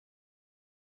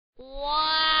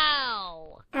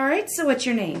Wow! All right, so what's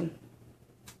your name?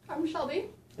 I'm Shelby.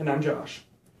 And I'm Josh.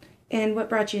 And what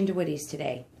brought you into Woody's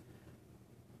today?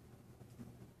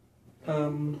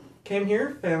 Came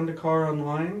here, found a car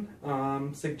online,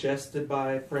 suggested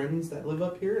by friends that live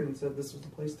up here, and said this was the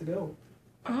place to go.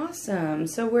 Awesome.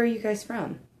 So where are you guys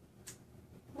from?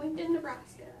 Lincoln,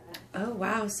 Nebraska. Oh,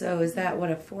 wow. So is that,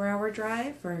 what, a 4-hour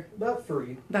drive? Or About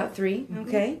 3. about 3?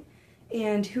 Okay.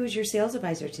 And who's your sales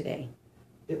advisor today?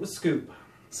 It was Scoop.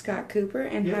 Scott Cooper.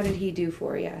 And how Yep. did he do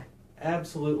for you?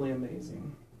 Absolutely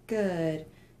amazing. Good.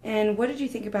 And what did you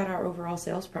think about our overall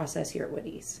sales process here at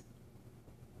Woody's?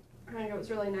 I think it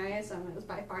was really nice. It was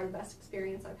by far the best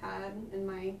experience I've had in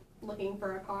my looking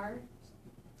for a car.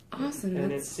 Awesome.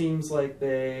 And it seems like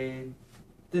they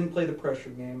didn't play the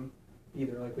pressure game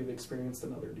either, like we've experienced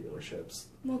in other dealerships.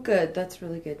 Well, good. That's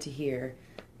really good to hear.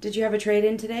 Did you have a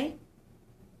trade-in today?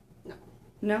 No.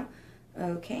 No?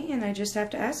 Okay, and I just have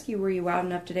to ask you, were you wild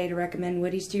enough today to recommend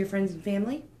Woody's to your friends and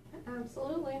family?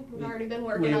 Absolutely. We've already been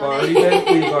working on We've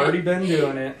already been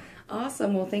doing it.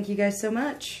 Awesome. Well, thank you guys so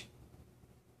much.